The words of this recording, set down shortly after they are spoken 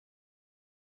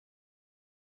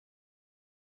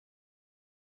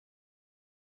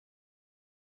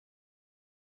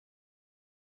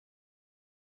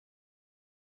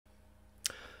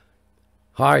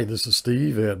Hi, this is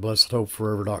Steve at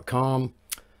blessedhopeforever.com.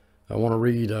 I want to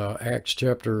read Acts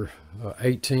chapter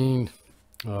 18,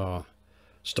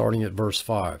 starting at verse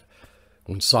 5.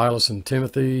 When Silas and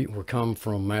Timothy were come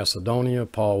from Macedonia,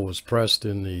 Paul was pressed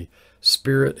in the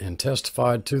Spirit and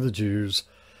testified to the Jews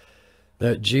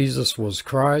that Jesus was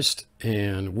Christ.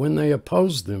 And when they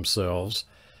opposed themselves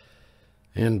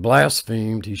and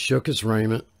blasphemed, he shook his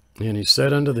raiment, and he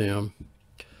said unto them,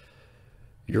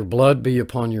 Your blood be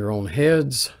upon your own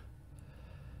heads.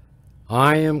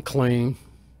 I am clean,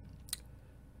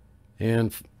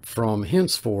 and from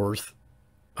henceforth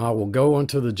I will go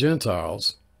unto the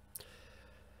Gentiles.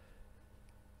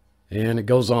 And it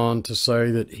goes on to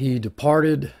say that he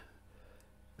departed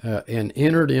and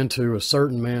entered into a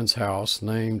certain man's house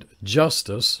named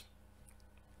Justus,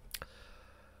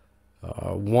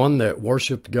 one that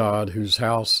worshiped God, whose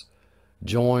house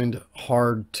joined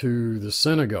hard to the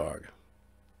synagogue.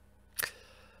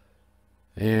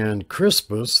 And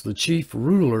Crispus, the chief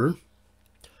ruler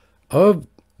of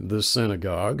the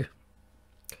synagogue,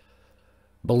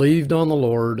 believed on the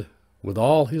Lord with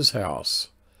all his house.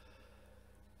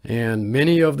 And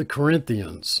many of the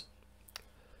Corinthians,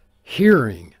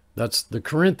 hearing, that's the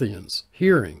Corinthians,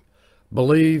 hearing,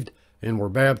 believed and were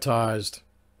baptized.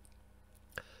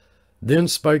 Then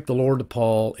spake the Lord to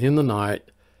Paul in the night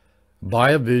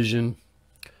by a vision,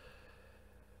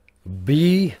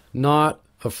 Be not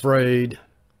afraid,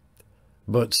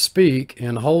 but speak,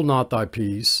 and hold not thy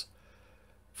peace,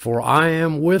 for I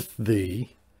am with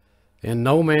thee, and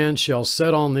no man shall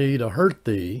set on thee to hurt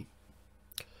thee.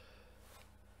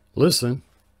 Listen,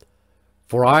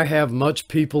 for I have much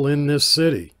people in this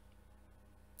city.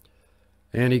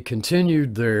 And he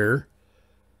continued there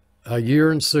 1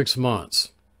 year and 6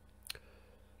 months,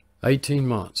 18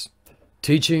 months,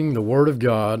 teaching the word of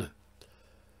God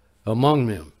among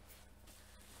them.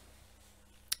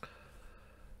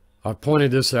 I pointed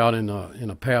this out in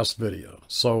a past video.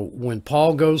 So when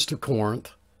Paul goes to Corinth,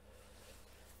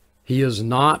 he is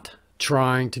not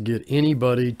trying to get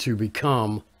anybody to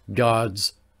become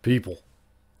God's people.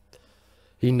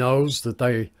 He knows that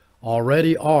they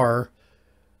already are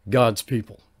God's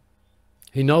people.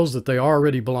 He knows that they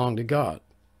already belong to God.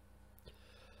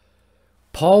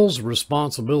 Paul's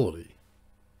responsibility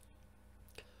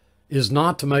is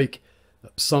not to make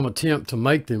some attempt to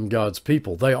make them God's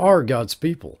people. They are God's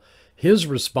people. His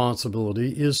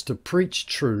responsibility is to preach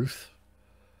truth,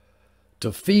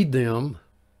 to feed them,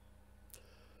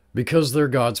 because they're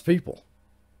God's people.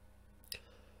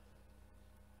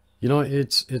 You know,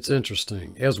 it's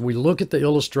interesting. As we look at the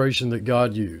illustration that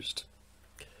God used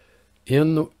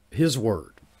in his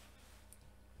word,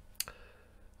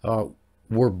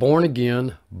 we're born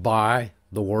again by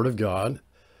the word of God.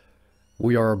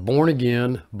 We are born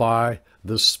again by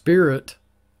the Spirit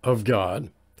of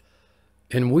God.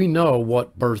 And we know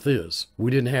what birth is.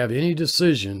 We didn't have any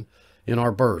decision in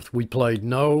our birth. We played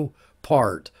no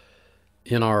part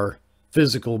in our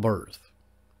physical birth.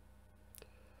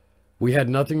 We had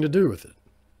nothing to do with it.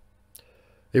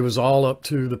 It was all up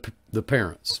to the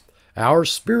parents. Our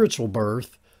spiritual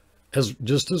birth, as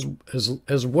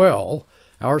well,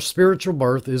 our spiritual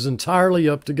birth is entirely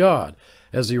up to God.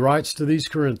 As he writes to these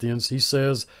Corinthians, he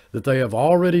says that they have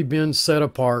already been set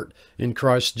apart in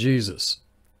Christ Jesus.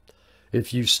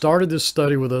 If you started this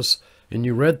study with us and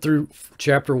you read through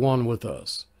chapter 1 with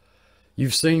us,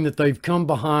 you've seen that they've come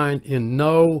behind in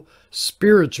no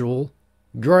spiritual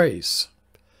grace.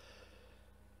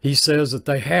 He says that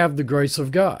they have the grace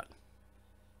of God.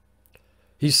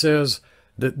 He says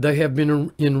that they have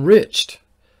been enriched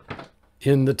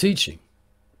in the teaching.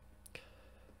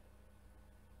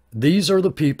 These are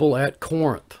the people at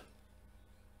Corinth.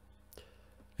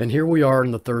 And here we are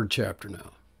in the 3rd chapter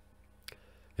now.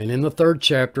 And in the 3rd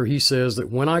chapter, he says that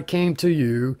when I came to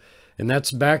you, and that's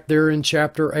back there in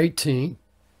chapter 18,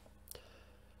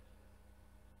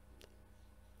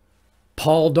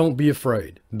 Paul, don't be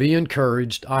afraid. Be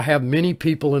encouraged. I have many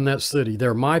people in that city.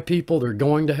 They're my people. They're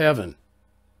going to heaven.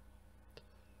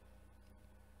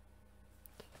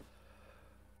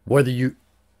 Whether you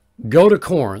go to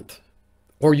Corinth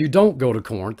or you don't go to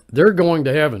Corinth, they're going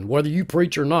to heaven. Whether you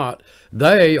preach or not,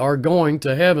 they are going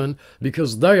to heaven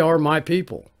because they are my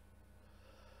people.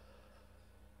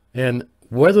 And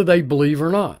whether they believe or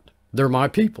not, they're my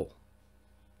people.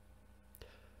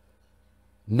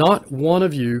 Not one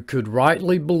of you could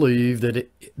rightly believe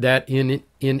that in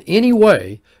any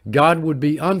way God would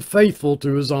be unfaithful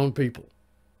to his own people.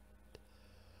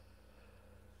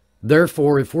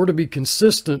 Therefore, if we're to be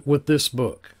consistent with this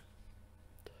book,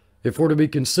 if we're to be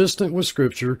consistent with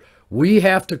Scripture, we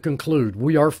have to conclude,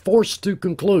 we are forced to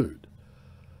conclude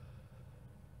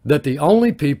that the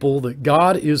only people that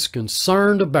God is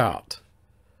concerned about,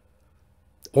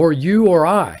 or you or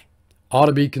I ought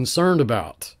to be concerned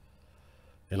about,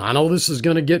 and I know this is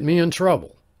going to get me in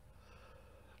trouble,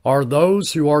 are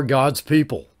those who are God's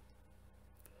people.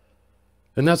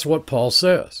 And that's what Paul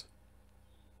says.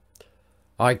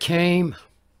 I came,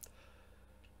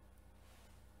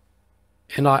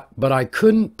 but I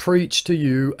couldn't preach to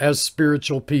you as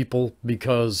spiritual people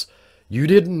because you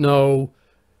didn't know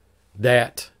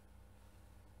that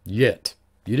yet.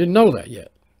 You didn't know that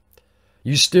yet.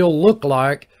 You still look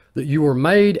like that you were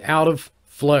made out of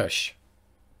flesh.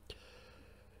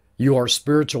 You are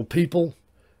spiritual people.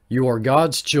 You are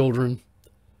God's children.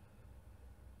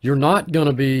 You're not going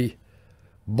to be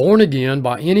born again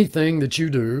by anything that you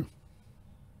do.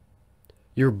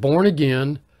 You're born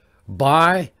again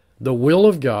by the will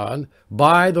of God,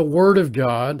 by the Word of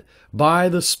God, by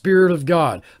the Spirit of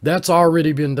God. That's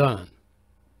already been done.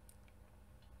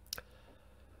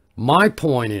 My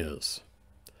point is,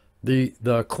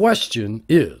 the question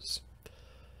is,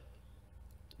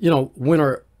 when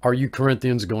are you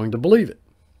Corinthians going to believe it?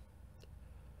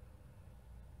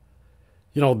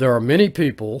 There are many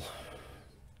people,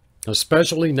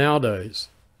 especially nowadays,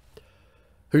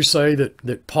 who say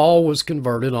that Paul was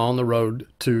converted on the road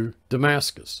to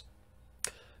Damascus.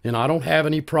 And I don't have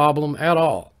any problem at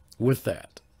all with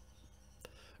that.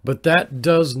 But that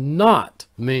does not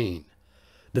mean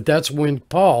that that's when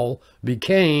Paul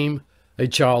became a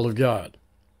child of God.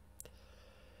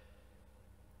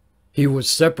 He was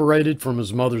separated from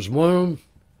his mother's womb,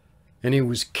 and he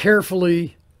was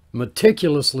carefully,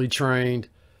 meticulously trained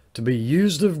to be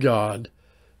used of God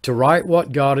to write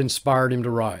what God inspired him to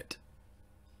write.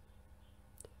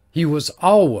 He was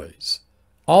always,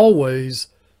 always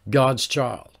God's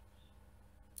child.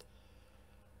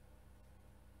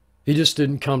 He just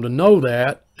didn't come to know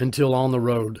that until on the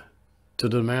road to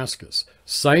Damascus.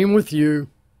 Same with you,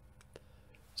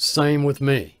 same with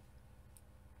me.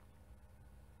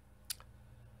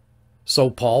 So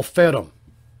Paul fed them.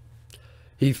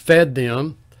 He fed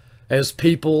them as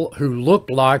people who looked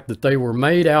like that they were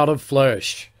made out of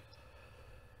flesh.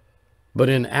 But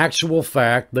in actual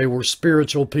fact, they were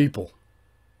spiritual people.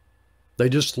 They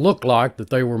just looked like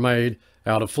that they were made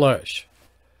out of flesh.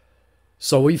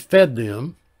 So he fed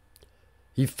them.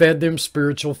 He fed them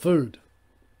spiritual food.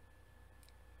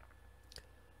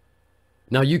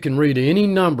 Now you can read any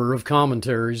number of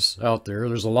commentaries out there.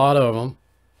 There's a lot of them.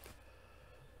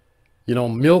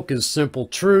 Milk is simple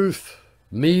truth.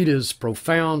 Meat is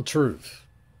profound truth.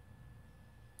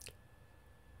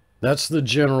 That's the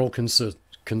general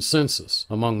consensus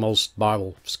among most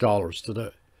Bible scholars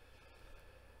today.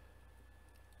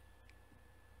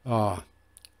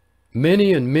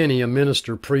 Many and many a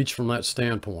minister preach from that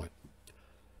standpoint.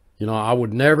 I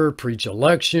would never preach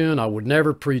election. I would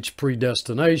never preach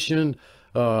predestination,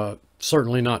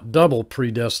 certainly not double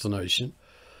predestination,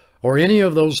 or any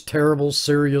of those terrible,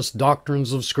 serious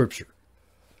doctrines of Scripture.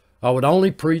 I would only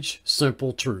preach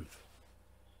simple truth.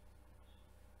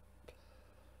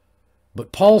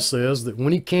 But Paul says that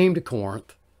when he came to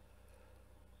Corinth,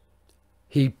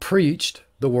 he preached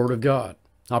the Word of God.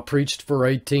 I preached for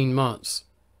 18 months.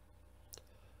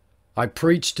 I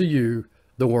preached to you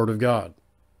the Word of God.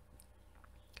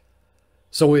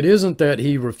 So it isn't that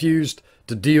he refused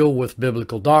to deal with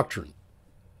biblical doctrine.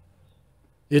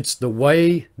 It's the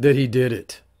way that he did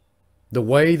it. The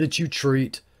way that you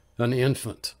treat an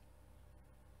infant.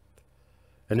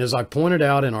 And as I pointed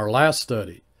out in our last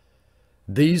study,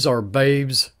 these are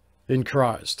babes in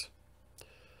Christ.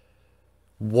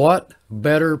 What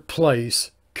better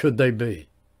place could they be?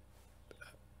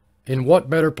 In what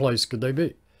better place could they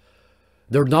be?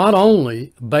 They're not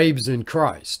only babes in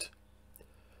Christ,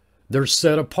 they're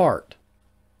set apart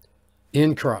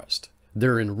in Christ.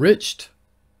 They're enriched.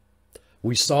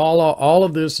 We saw all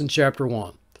of this in chapter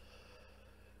 1.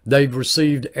 They've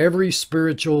received every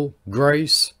spiritual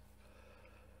grace.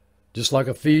 Just like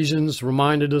Ephesians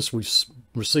reminded us,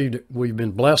 we've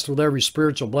been blessed with every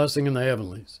spiritual blessing in the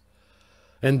heavenlies.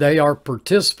 And they are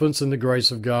participants in the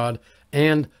grace of God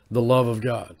and the love of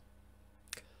God.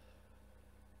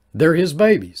 They're his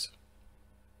babies.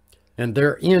 And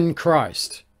they're in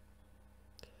Christ.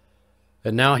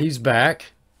 And now he's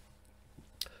back.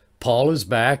 Paul is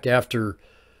back after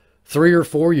 3 or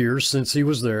 4 years since he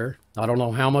was there. I don't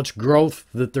know how much growth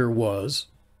that there was.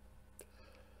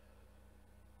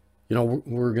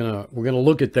 We're gonna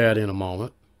look at that in a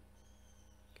moment.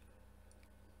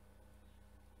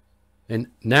 And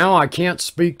now I can't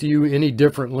speak to you any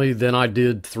differently than I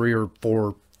did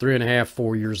 3.5,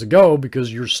 4 years ago,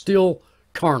 because you're still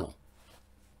carnal.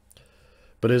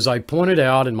 But as I pointed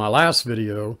out in my last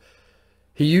video,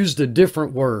 He used a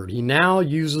different word. He now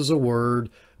uses a word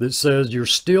that says you're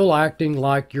still acting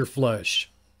like your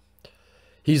flesh.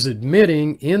 He's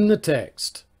admitting in the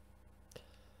text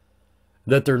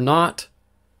that they're not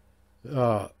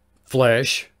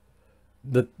flesh,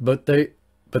 but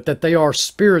that they are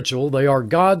spiritual. They are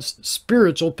God's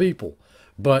spiritual people,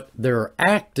 but they're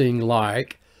acting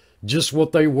like just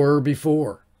what they were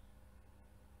before.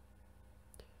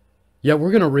 Yet we're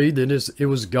going to read that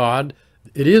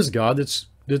it is God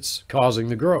that's causing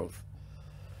the growth.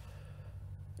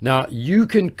 Now you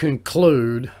can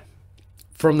conclude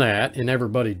from that, and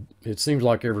it seems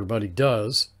like everybody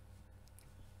does,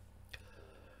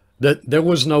 that there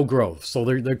was no growth. So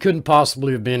there couldn't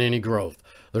possibly have been any growth.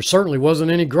 There certainly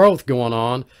wasn't any growth going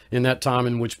on in that time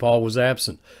in which Paul was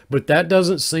absent. But that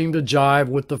doesn't seem to jive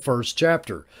with the first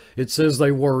chapter. It says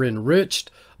they were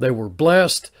enriched, they were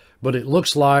blessed, but it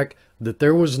looks like that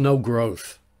there was no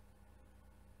growth.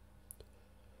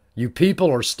 You people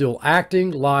are still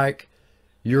acting like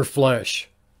your flesh.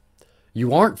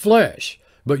 You aren't flesh,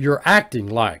 but you're acting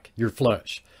like your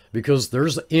flesh, because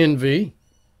there's envy,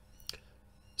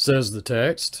 says the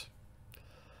text.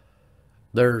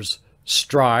 There's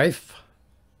strife.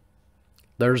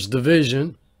 There's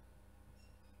division.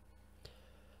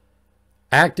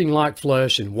 Acting like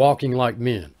flesh and walking like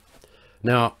men.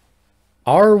 Now,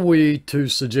 are we to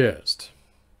suggest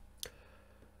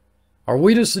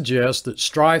that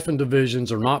strife and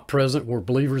divisions are not present where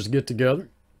believers get together?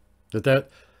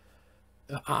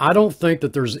 I don't think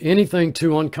that there's anything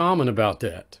too uncommon about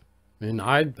that. And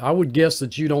I would guess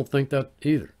that you don't think that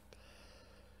either.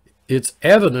 It's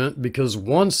evident because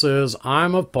one says,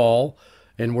 I'm of Paul,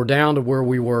 and we're down to where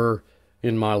we were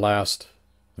in my last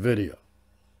video.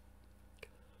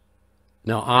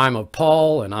 Now, I'm of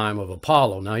Paul and I'm of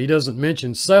Apollo. Now, he doesn't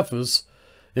mention Cephas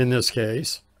in this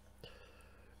case,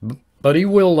 but he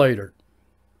will later.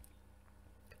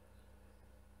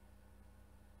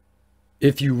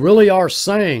 If you really are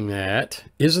saying that,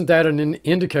 isn't that an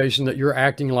indication that you're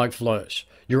acting like flesh?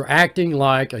 You're acting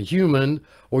like a human,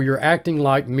 or you're acting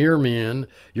like mere men.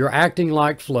 You're acting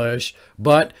like flesh,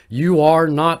 but you are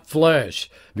not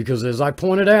flesh. Because as I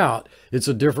pointed out, it's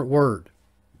a different word.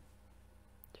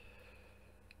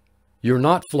 You're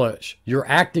not flesh. You're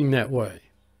acting that way.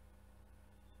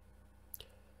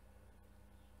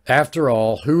 After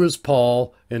all, who is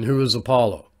Paul and who is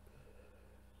Apollo?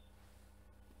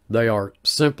 They are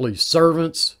simply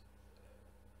servants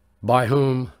by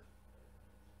whom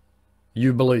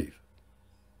you believe.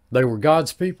 They were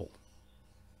God's people.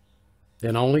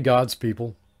 And only God's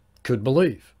people could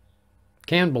believe,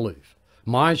 can believe.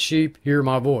 My sheep hear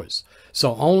my voice.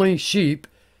 So only sheep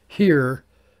hear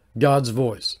God's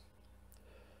voice.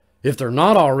 If they're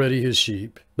not already his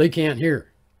sheep, they can't hear.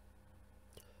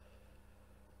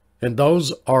 And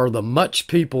those are the much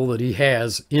people that he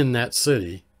has in that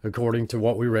city, according to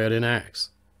what we read in Acts.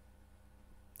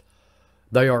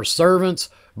 They are servants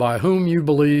by whom you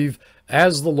believe,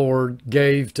 as the Lord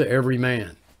gave to every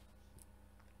man.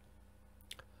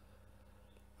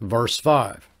 Verse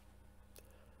 5.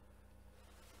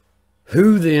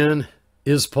 Who then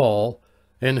is Paul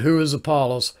and who is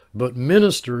Apollos, but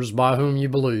ministers by whom you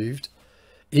believed,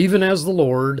 even as the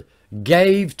Lord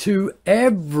gave to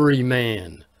every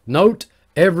man. Note,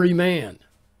 every man.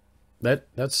 That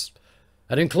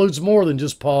includes more than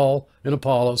just Paul and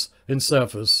Apollos and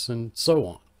Cephas and so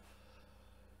on.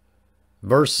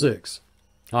 Verse 6.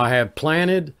 I have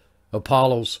planted,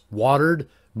 Apollos watered,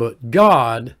 but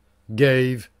God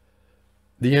gave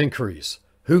the increase.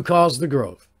 Who caused the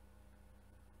growth?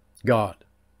 God.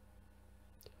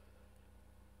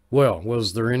 Well,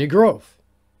 was there any growth?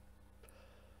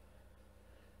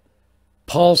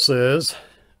 Paul says,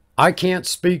 I can't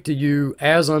speak to you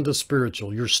as unto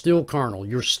spiritual. You're still carnal.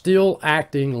 You're still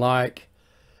acting like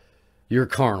you're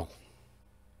carnal.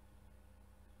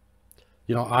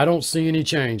 You know, I don't see any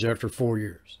change after 4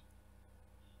 years.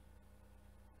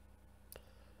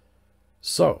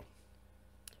 So,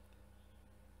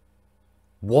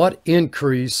 what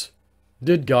increase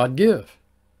did God give?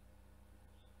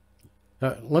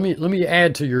 Let me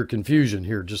add to your confusion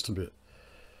here just a bit.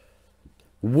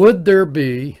 Would there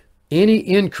be any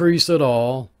increase at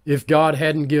all if God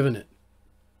hadn't given it?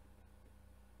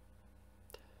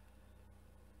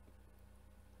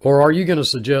 Or are you going to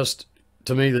suggest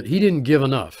to me that he didn't give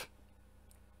enough?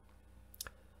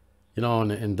 You know,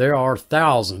 and there are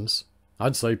thousands,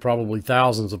 I'd say probably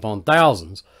thousands upon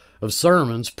thousands of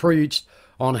sermons preached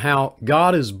on how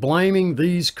God is blaming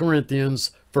these Corinthians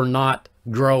for not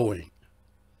growing.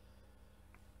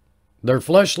 They're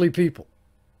fleshly people.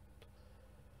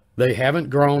 They haven't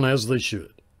grown as they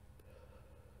should.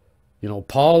 You know,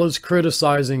 Paul is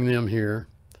criticizing them here.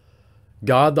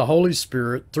 God, the Holy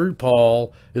Spirit, through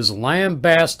Paul, is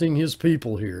lambasting his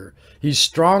people here. He's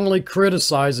strongly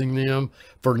criticizing them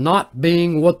for not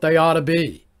being what they ought to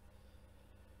be.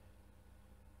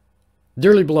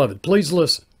 Dearly beloved, please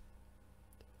listen.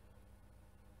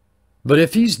 But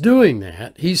if he's doing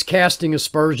that, he's casting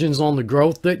aspersions on the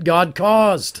growth that God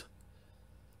caused.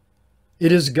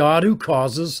 It is God who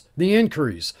causes the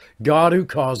increase, God who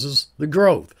causes the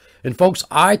growth. And folks,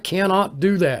 I cannot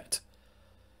do that.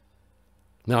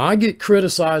 Now, I get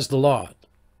criticized a lot,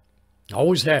 I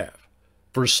always have,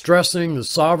 for stressing the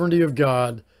sovereignty of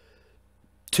God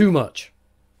too much.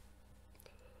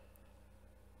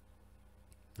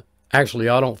 Actually,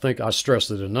 I don't think I stress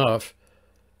it enough.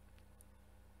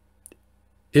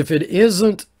 If it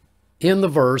isn't in the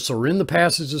verse or in the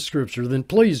passage of Scripture, then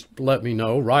please let me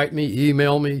know. Write me,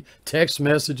 email me, text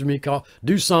message me, call,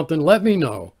 do something, let me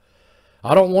know.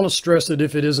 I don't want to stress it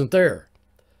if it isn't there.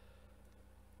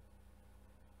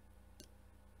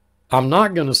 I'm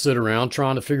not going to sit around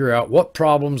trying to figure out what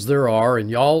problems there are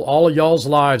in all of y'all's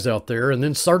lives out there and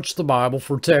then search the Bible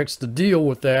for text to deal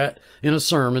with that in a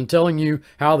sermon telling you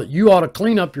how that you ought to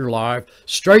clean up your life,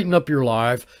 straighten up your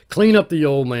life, clean up the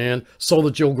old man so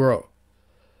that you'll grow.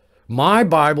 My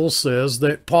Bible says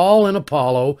that Paul and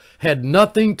Apollo had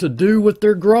nothing to do with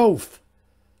their growth.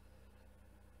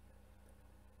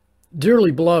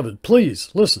 Dearly beloved,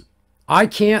 please listen. I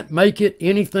can't make it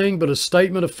anything but a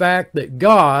statement of fact that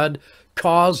God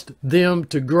caused them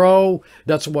to grow.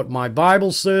 That's what my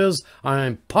Bible says. I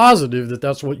am positive that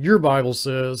that's what your Bible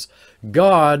says.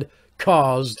 God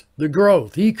caused the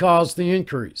growth. He caused the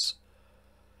increase.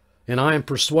 And I am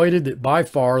persuaded that by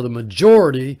far the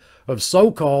majority of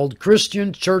so-called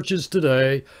Christian churches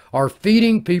today are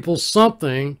feeding people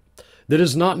something that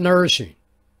is not nourishing.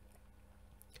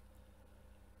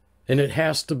 And it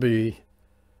has to be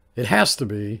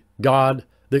God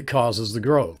that causes the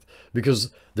growth,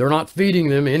 because they're not feeding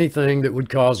them anything that would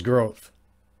cause growth.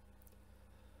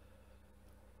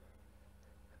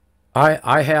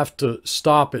 I have to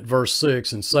stop at verse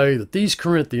 6 and say that these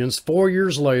Corinthians 4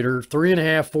 years later,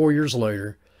 3.5, 4 years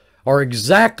later, are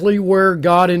exactly where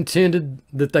God intended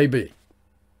that they be.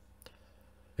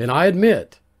 And I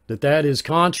admit that that is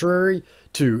contrary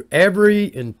to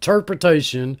every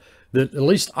interpretation that at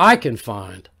least I can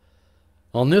find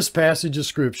on this passage of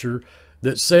Scripture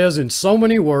that says in so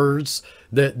many words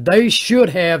that they should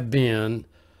have been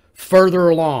further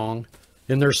along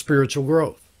in their spiritual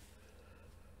growth.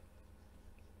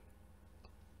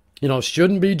 You know,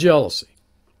 shouldn't be jealousy.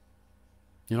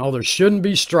 You know, there shouldn't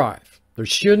be strife. There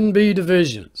shouldn't be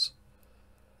divisions.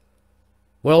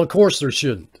 Well, of course there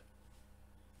shouldn't.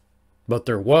 But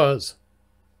there was.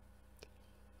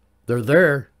 They're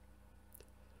there.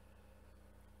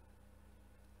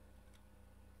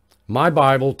 My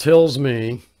Bible tells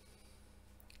me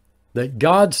that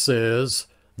God says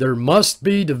there must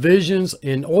be divisions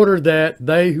in order that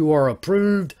they who are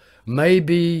approved may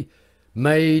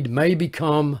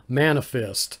become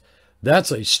manifest.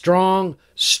 That's a strong,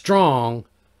 strong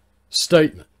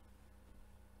statement.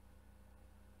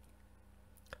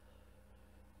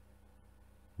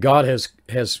 God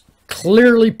has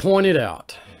clearly pointed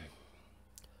out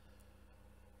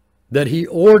that He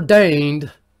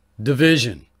ordained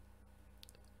division.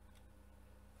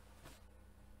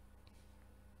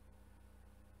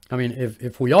 I mean,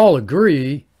 if we all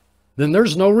agree, then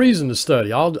there's no reason to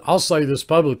study. I'll say this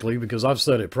publicly because I've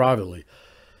said it privately.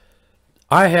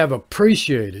 I have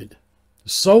appreciated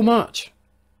so much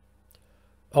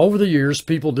over the years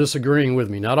people disagreeing with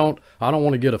me. Now, I don't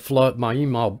want to get a flood my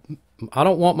email. I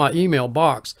don't want my email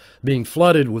box being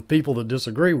flooded with people that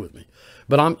disagree with me.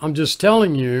 But I'm just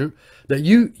telling you that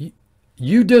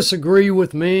you disagree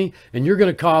with me, and you're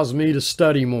going to cause me to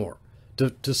study more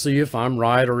to see if I'm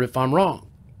right or if I'm wrong.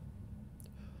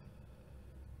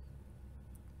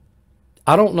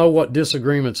 I don't know what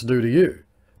disagreements do to you,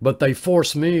 but they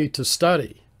force me to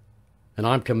study. And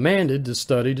I'm commanded to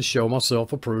study to show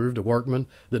myself approved, a workman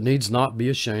that needs not be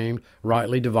ashamed,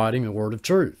 rightly dividing the word of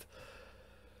truth.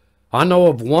 I know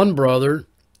of one brother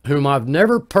whom I've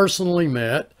never personally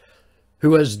met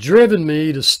who has driven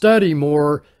me to study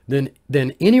more than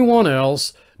anyone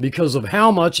else because of how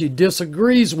much he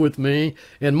disagrees with me,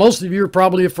 and most of you are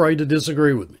probably afraid to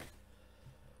disagree with me.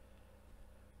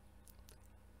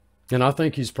 And I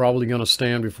think he's probably going to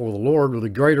stand before the Lord with a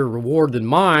greater reward than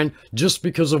mine just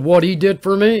because of what he did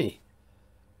for me.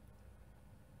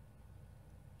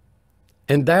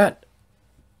 And that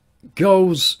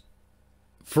goes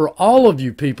for all of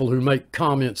you people who make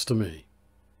comments to me.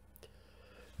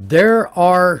 There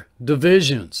are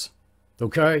divisions.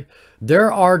 Okay?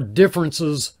 There are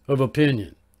differences of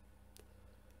opinion.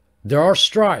 There are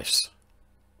strifes.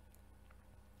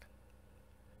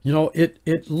 You know, it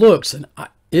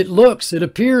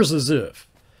appears as if,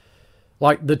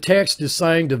 like the text is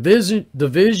saying,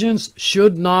 divisions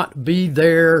should not be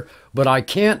there, but I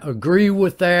can't agree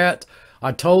with that.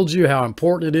 I told you how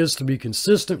important it is to be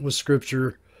consistent with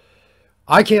Scripture.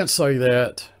 I can't say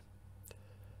that.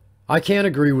 I can't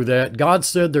agree with that. God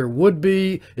said there would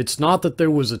be. It's not that there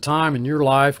was a time in your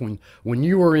life when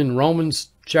you were in Romans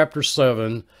chapter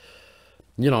 7,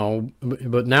 you know,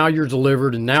 but now you're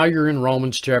delivered and now you're in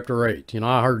Romans chapter 8. You know,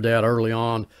 I heard that early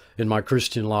on in my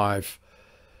Christian life.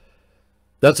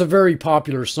 That's a very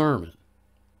popular sermon.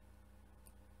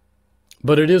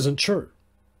 But it isn't true.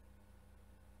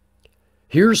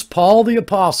 Here's Paul the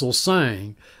Apostle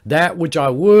saying, that which I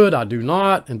would, I do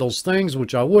not, and those things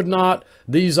which I would not,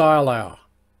 these I allow.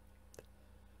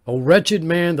 O wretched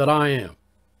man that I am.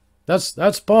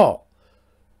 That's Paul.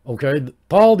 Okay,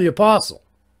 Paul the Apostle.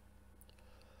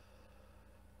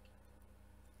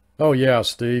 Oh yeah,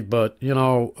 Steve, but you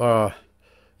know,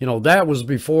 that was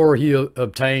before he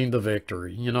obtained the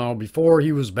victory, you know, before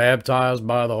he was baptized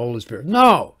by the Holy Spirit.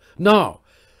 No.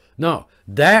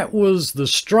 That was the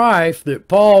strife that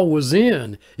Paul was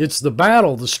in. It's the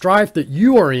battle, the strife that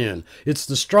you are in. It's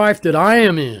the strife that I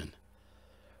am in.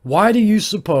 Why do you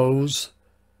suppose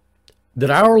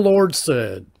that our Lord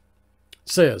says,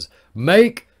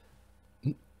 make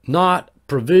not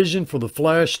provision for the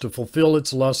flesh to fulfill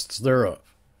its lusts thereof?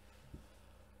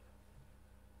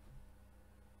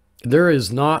 There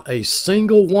is not a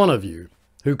single one of you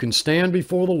who can stand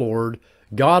before the Lord,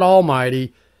 God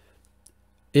Almighty,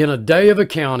 in a day of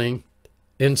accounting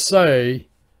and say,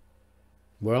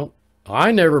 well,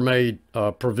 I never made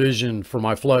a provision for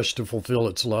my flesh to fulfill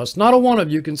its lust. Not a one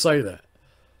of you can say that.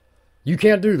 You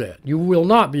can't do that. You will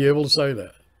not be able to say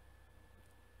that.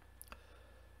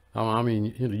 I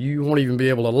mean, you won't even be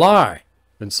able to lie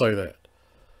and say that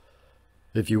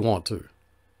if you want to.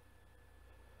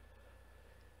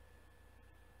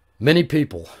 Many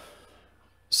people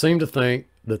seem to think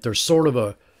that there's sort of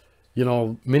a, you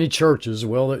know, many churches,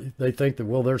 well, they think that,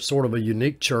 well, they're sort of a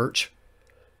unique church.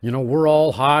 You know, we're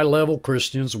all high-level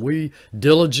Christians. We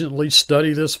diligently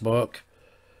study this book.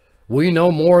 We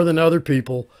know more than other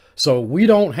people, so we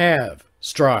don't have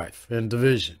strife and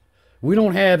division. We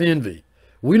don't have envy.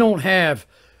 We don't have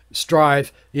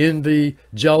strife, envy,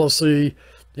 jealousy,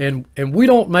 and we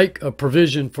don't make a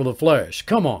provision for the flesh.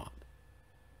 Come on.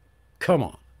 Come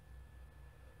on.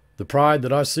 The pride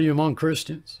that I see among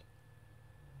Christians.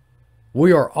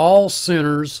 We are all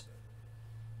sinners,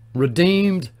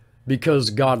 redeemed because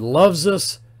God loves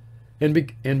us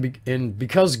and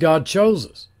because God chose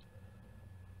us.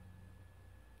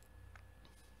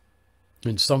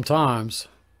 And sometimes,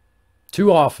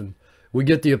 too often, we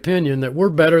get the opinion that we're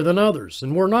better than others,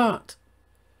 and we're not.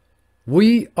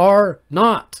 We are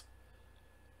not.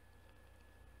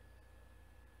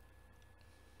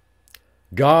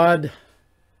 God,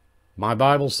 my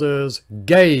Bible says,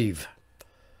 gave.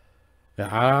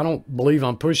 I don't believe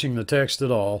I'm pushing the text at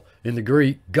all. In the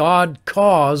Greek, God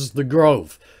caused the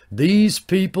growth. These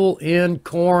people in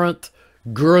Corinth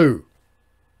grew.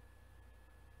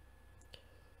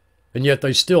 And yet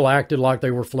they still acted like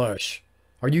they were flesh.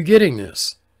 Are you getting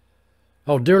this?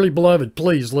 Oh, dearly beloved,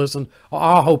 please listen.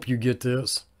 I hope you get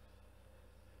this.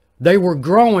 They were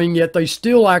growing, yet they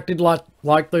still acted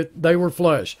like they were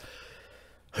flesh.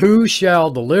 Who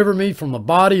shall deliver me from the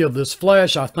body of this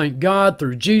flesh? I thank God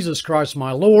through Jesus Christ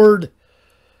my Lord.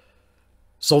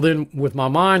 So then with my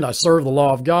mind I serve the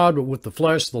law of God, but with the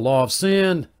flesh the law of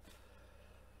sin.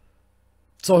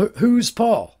 So who's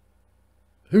Paul?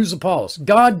 Who's Apollos?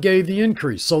 God gave the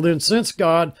increase. So then since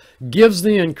God gives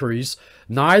the increase,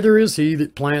 neither is he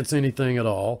that plants anything at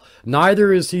all,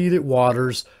 neither is he that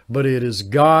waters, but it is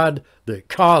God that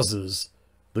causes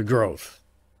the growth.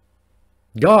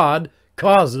 God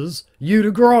causes you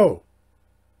to grow.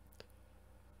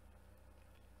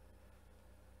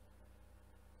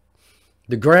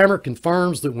 The grammar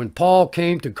confirms that when Paul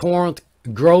came to Corinth,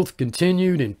 growth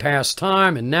continued in past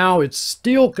time, and now it's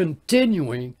still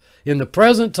continuing in the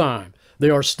present time. They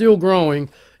are still growing,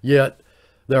 yet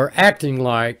they're acting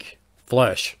like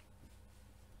flesh.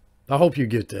 I hope you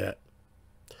get that.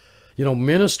 You know,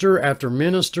 minister after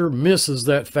minister misses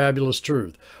that fabulous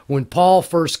truth. When Paul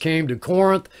first came to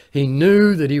Corinth, he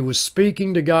knew that he was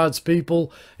speaking to God's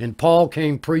people, and Paul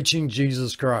came preaching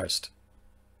Jesus Christ.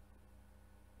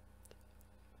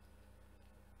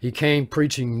 He came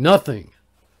preaching nothing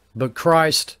but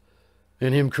Christ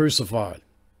and him crucified.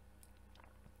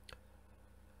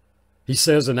 He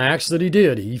says in Acts that he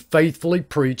did. He faithfully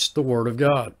preached the Word of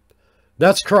God.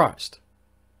 That's Christ.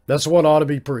 That's what ought to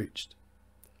be preached.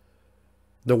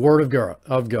 The Word of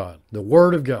God. The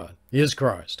Word of God is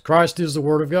Christ. Christ is the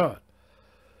Word of God.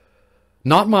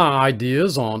 Not my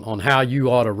ideas on how you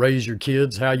ought to raise your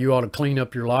kids, how you ought to clean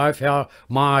up your life,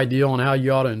 my idea on how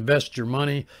you ought to invest your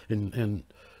money and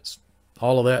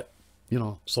all of that, you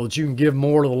know, so that you can give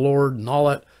more to the Lord and all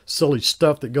that silly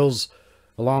stuff that goes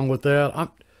along with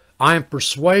that. I am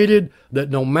persuaded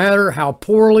that no matter how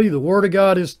poorly the Word of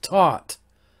God is taught,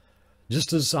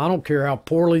 just as I don't care how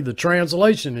poorly the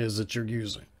translation is that you're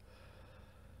using,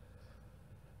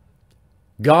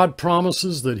 God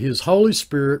promises that His Holy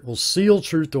Spirit will seal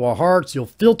truth to our hearts. He'll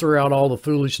filter out all the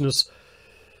foolishness.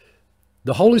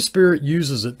 The Holy Spirit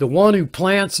uses it. The one who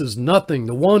plants is nothing.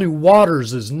 The one who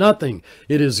waters is nothing.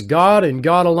 It is God and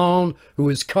God alone who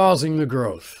is causing the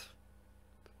growth.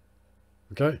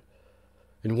 Okay?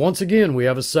 And once again, we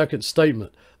have a second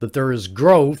statement, that there is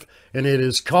growth, and it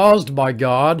is caused by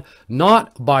God,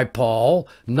 not by Paul,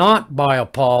 not by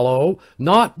Apollo,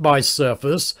 not by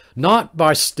Cephas, not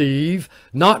by Steve,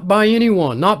 not by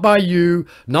anyone, not by you,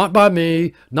 not by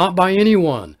me, not by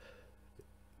anyone,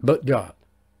 but God.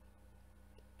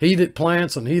 He that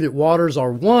plants and he that waters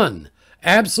are one,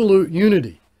 absolute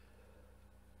unity.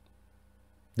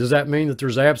 Does that mean that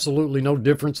there's absolutely no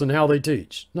difference in how they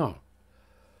teach? No.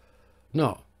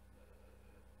 No.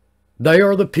 They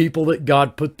are the people that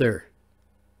God put there.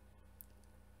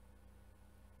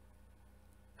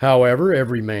 However,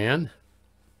 every man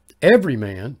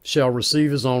shall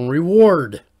receive his own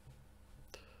reward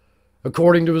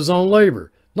according to his own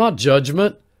labor. Not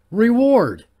judgment,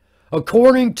 reward.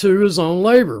 According to his own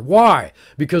labor. Why?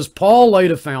 Because Paul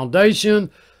laid a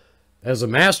foundation as a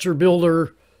master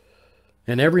builder,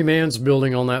 and every man's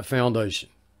building on that foundation.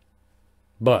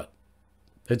 But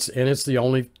it's the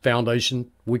only foundation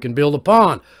we can build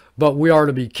upon. But we are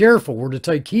to be careful. We're to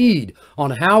take heed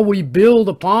on how we build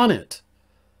upon it.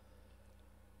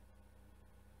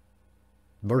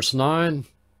 Verse 9,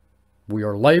 we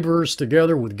are laborers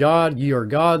together with God. Ye are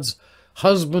God's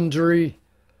husbandry.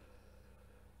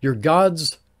 You're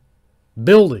God's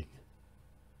building.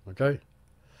 Okay?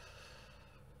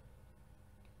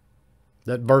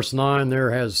 That verse 9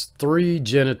 there has three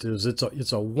genitives.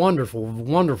 It's a wonderful,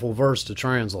 wonderful verse to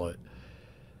translate.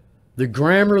 The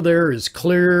grammar there is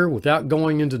clear without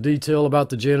going into detail about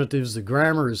the genitives. The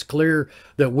grammar is clear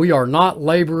that we are not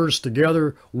laborers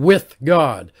together with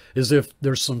God, as if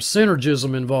there's some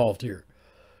synergism involved here.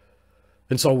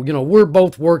 And so, you know, we're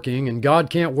both working and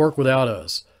God can't work without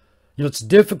us. You know, it's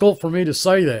difficult for me to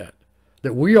say that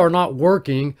we are not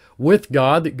working with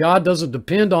God, that God doesn't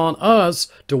depend on us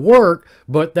to work,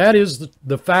 but that is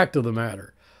the fact of the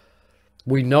matter.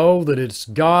 We know that it's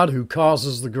God who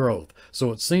causes the growth.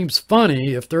 So it seems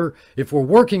funny if we're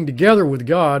working together with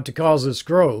God to cause this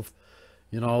growth,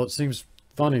 you know, it seems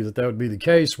funny that would be the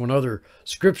case when other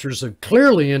scriptures have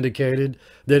clearly indicated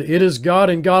that it is God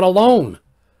and God alone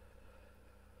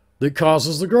that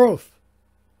causes the growth.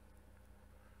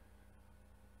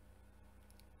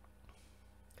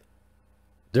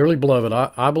 Dearly beloved,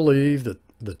 I believe that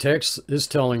the text is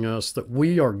telling us that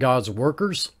we are God's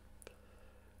workers,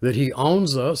 that He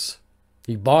owns us.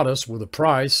 He bought us with a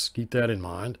price. Keep that in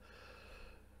mind.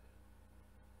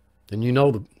 And you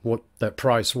know what that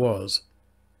price was.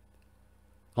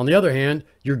 On the other hand,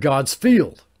 you're God's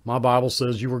field. My Bible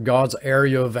says you are God's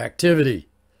area of activity.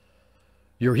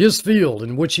 You're His field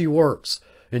in which He works,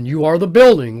 and you are the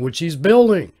building which He's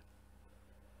building.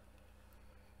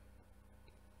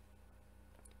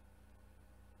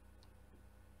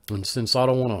 And since I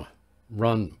don't want to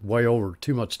run way over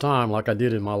too much time like I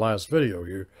did in my last video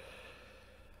here,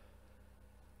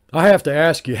 I have to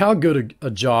ask you, how good a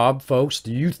job, folks,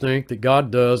 do you think that God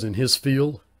does in His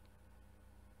field?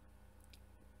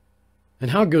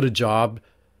 And how good a job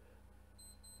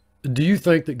do you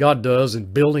think that God does in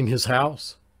building His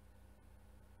house?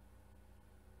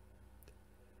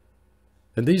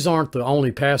 And these aren't the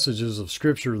only passages of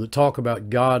Scripture that talk about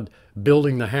God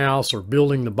building the house or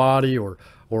building the body or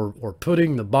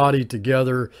putting the body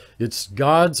together. It's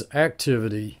God's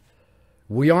activity.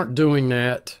 We aren't doing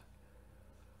that.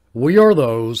 We are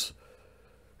those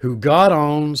who God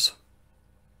owns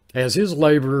as His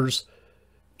laborers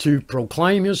to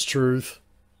proclaim His truth.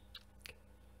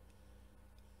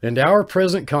 And our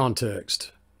present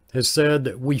context has said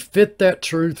that we fit that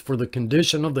truth for the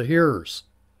condition of the hearers.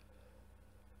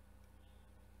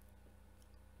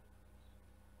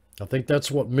 I think that's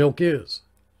what milk is.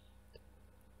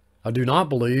 I do not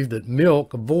believe that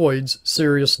milk avoids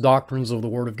serious doctrines of the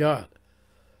Word of God.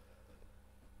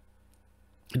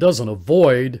 It doesn't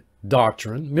avoid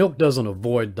doctrine. Milk doesn't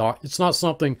avoid doctrine. It's not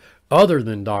something other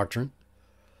than doctrine.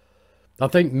 I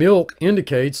think milk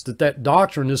indicates that that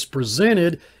doctrine is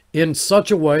presented in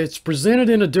such a way, it's presented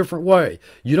in a different way.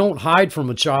 You don't hide from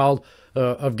a child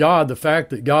of God the fact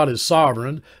that God is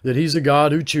sovereign, that he's a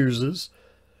God who chooses,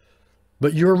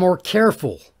 but you're more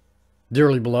careful,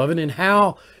 dearly beloved, in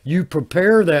how you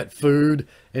prepare that food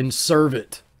and serve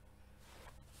it.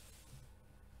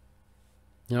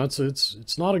 You know,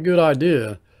 it's not a good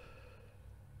idea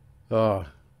to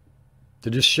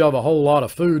just shove a whole lot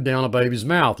of food down a baby's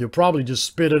mouth. You'll probably just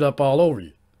spit it up all over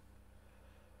you.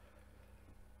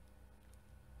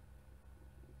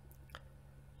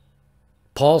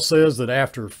 Paul says that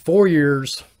after 4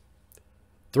 years,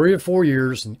 3 or 4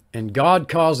 years, and God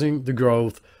causing the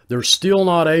growth, they're still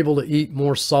not able to eat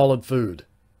more solid food.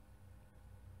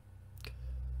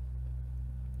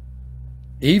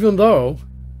 Even though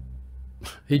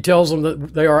he tells them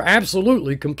that they are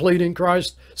absolutely complete in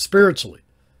Christ spiritually.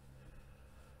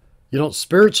 You know,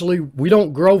 spiritually, we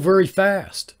don't grow very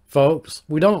fast, folks.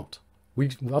 We don't.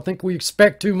 I think we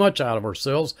expect too much out of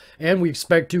ourselves, and we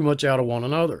expect too much out of one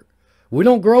another. We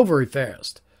don't grow very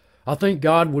fast. I think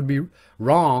God would be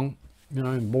wrong, you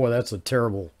know, and boy, that's a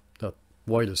terrible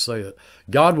way to say it.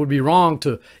 God would be wrong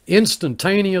to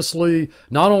instantaneously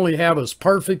not only have us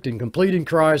perfect and complete in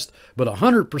Christ, but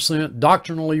 100%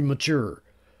 doctrinally mature.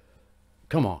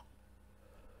 Come on.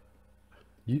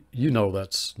 You know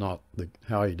that's not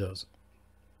how he does it.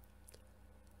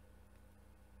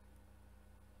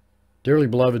 Dearly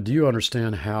beloved, do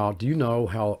you know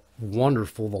how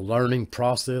wonderful the learning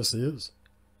process is?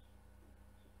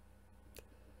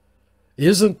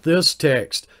 Isn't this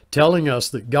text telling us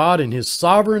that God in his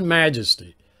sovereign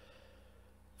majesty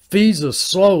feeds us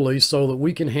slowly so that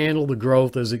we can handle the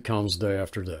growth as it comes day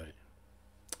after day?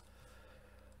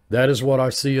 That is what I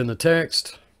see in the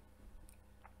text.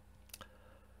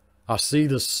 I see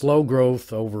this slow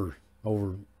growth over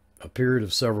a period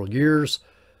of several years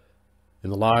in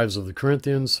the lives of the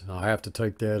Corinthians. I have to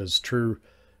take that as true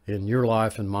in your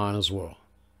life and mine as well.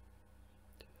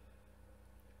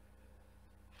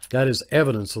 That is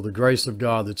evidence of the grace of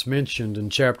God that's mentioned in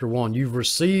chapter 1. You've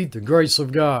received the grace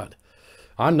of God.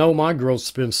 I know my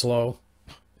growth's been slow,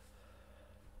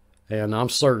 and I'm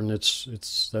certain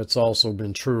that's also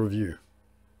been true of you.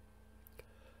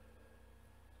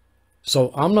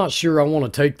 So I'm not sure I want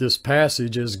to take this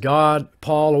passage as God,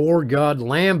 Paul, or God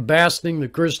lambasting the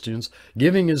Christians,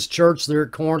 giving his church there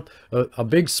at Corinth a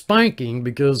big spanking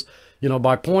because, you know,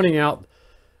 by pointing out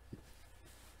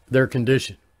their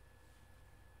condition.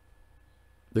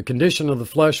 The condition of the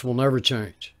flesh will never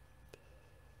change.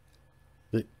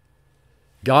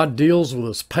 God deals with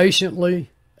us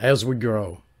patiently as we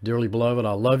grow. Dearly beloved,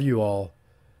 I love you all.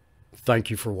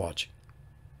 Thank you for watching.